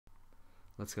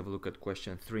Let's have a look at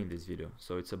question 3 in this video.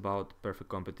 So it's about perfect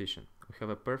competition. We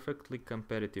have a perfectly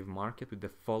competitive market with the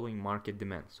following market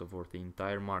demand. So for the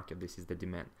entire market, this is the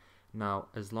demand. Now,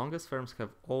 as long as firms have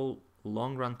all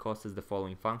long run costs as the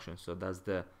following function, so that's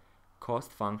the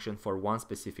cost function for one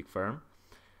specific firm,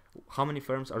 how many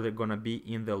firms are there going to be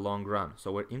in the long run?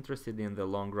 So we're interested in the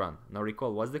long run. Now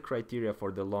recall, what's the criteria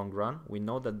for the long run? We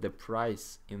know that the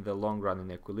price in the long run in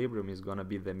equilibrium is going to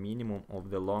be the minimum of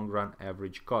the long run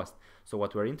average cost. So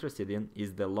what we're interested in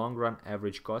is the long run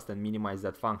average cost and minimize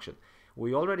that function.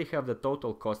 We already have the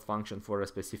total cost function for a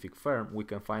specific firm. We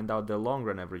can find out the long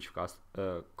run average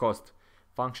cost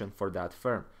function for that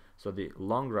firm. So the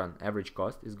long run average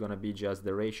cost is going to be just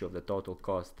the ratio of the total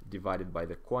cost divided by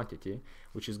the quantity,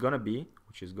 which is going to be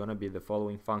the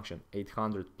following function: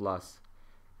 800 plus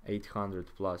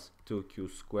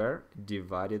 2q squared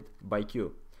divided by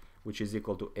q, which is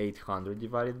equal to 800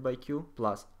 divided by q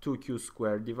plus 2q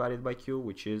squared divided by q,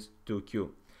 which is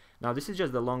 2q. Now this is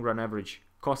just the long run average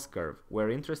cost curve. We're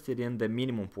interested in the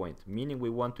minimum point, meaning we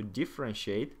want to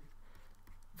differentiate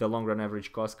the long run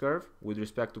average cost curve with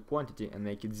respect to quantity and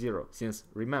make it 0, since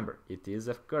remember, it is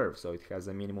a curve, so it has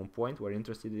a minimum point. We're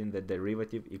interested in the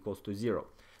derivative equals to 0.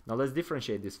 Now let's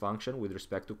differentiate this function with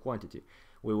respect to quantity.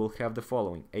 We will have the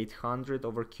following: 800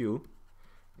 over q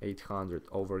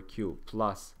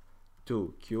plus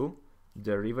 2q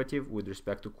derivative with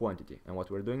respect to quantity. And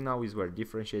what we're doing now is we're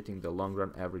differentiating the long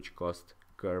run average cost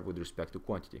curve with respect to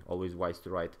quantity. Always wise to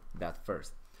write that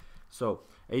first. So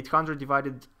 800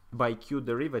 divided by q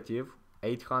derivative,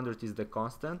 800 is the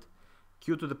constant,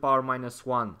 q to the power minus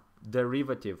 1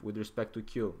 derivative with respect to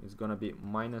q is going to be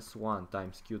minus 1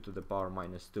 times q to the power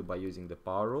minus 2 by using the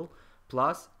power rule,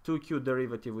 plus 2q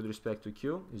derivative with respect to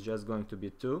q is just going to be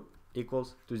 2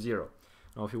 equals to 0.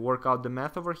 Now if you work out the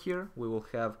math over here, we will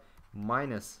have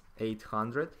minus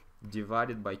 800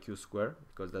 divided by q squared,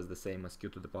 because that's the same as q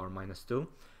to the power minus 2,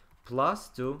 plus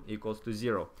 2 equals to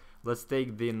 0. Let's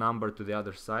take the number to the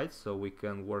other side so we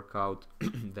can work out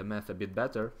the math a bit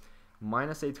better.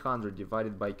 Minus 800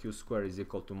 divided by q squared is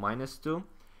equal to minus 2.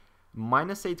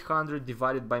 Minus 800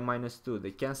 divided by minus 2,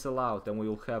 they cancel out and we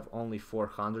will have only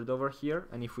 400 over here.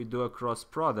 And if we do a cross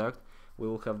product, we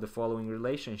will have the following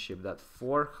relationship, that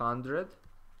 400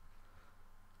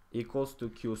 equals to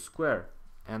q squared.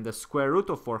 And the square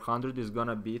root of 400 is going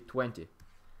to be 20.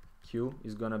 Q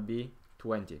is going to be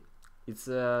 20. It's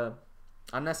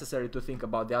unnecessary to think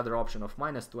about the other option of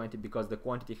minus 20 because the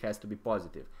quantity has to be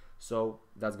positive. So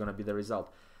that's going to be the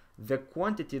result. The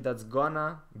quantity that's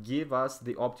gonna give us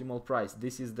the optimal price,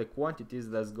 this is the quantities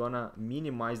that's gonna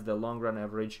minimize the long run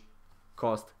average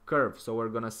cost curve. So we're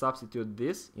gonna substitute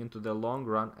this into the long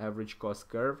run average cost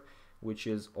curve, which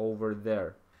is over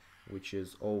there,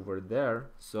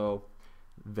 So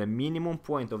the minimum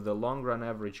point of the long run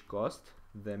average cost,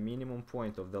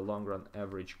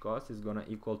 is gonna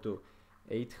equal to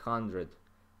 800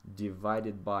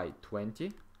 divided by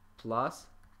 20 plus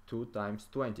 2 times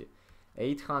 20.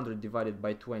 800 divided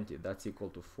by 20, that's equal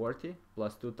to 40,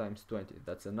 plus 2 times 20,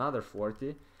 that's another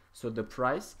 40. So the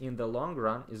price in the long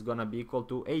run is going to be equal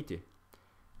to 80.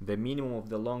 The minimum of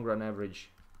the long run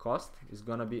average cost is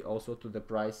going to be also to the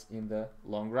price in the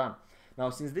long run. Now,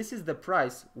 since this is the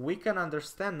price, we can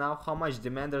understand now how much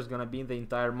demand there's going to be in the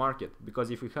entire market. Because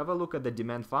if we have a look at the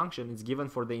demand function, it's given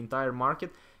for the entire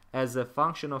market as a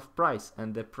function of price,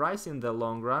 and the price in the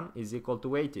long run is equal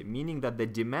to 80, meaning that the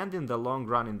demand in the long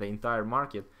run in the entire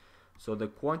market, so the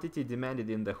quantity demanded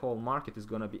in the whole market, is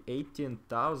going to be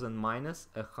 18,000 minus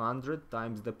 100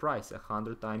 times the price,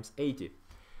 100 times 80,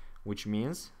 which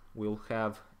means we'll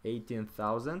have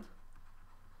 18,000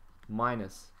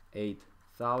 minus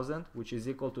 8,000, which is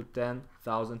equal to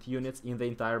 10,000 units in the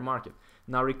entire market.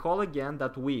 Now recall again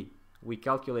that we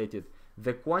calculated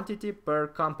the quantity per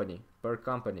company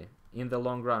in the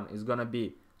long run is going to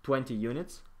be 20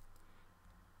 units.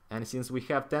 And since we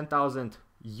have 10,000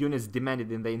 units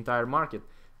demanded in the entire market,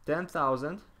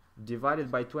 10,000 divided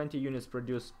by 20 units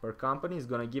produced per company is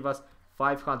going to give us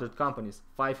 500 companies,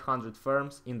 500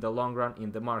 firms in the long run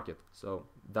in the market. So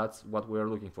that's what we are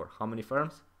looking for. How many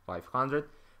firms? 500.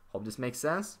 Hope this makes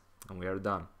sense, and we are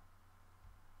done.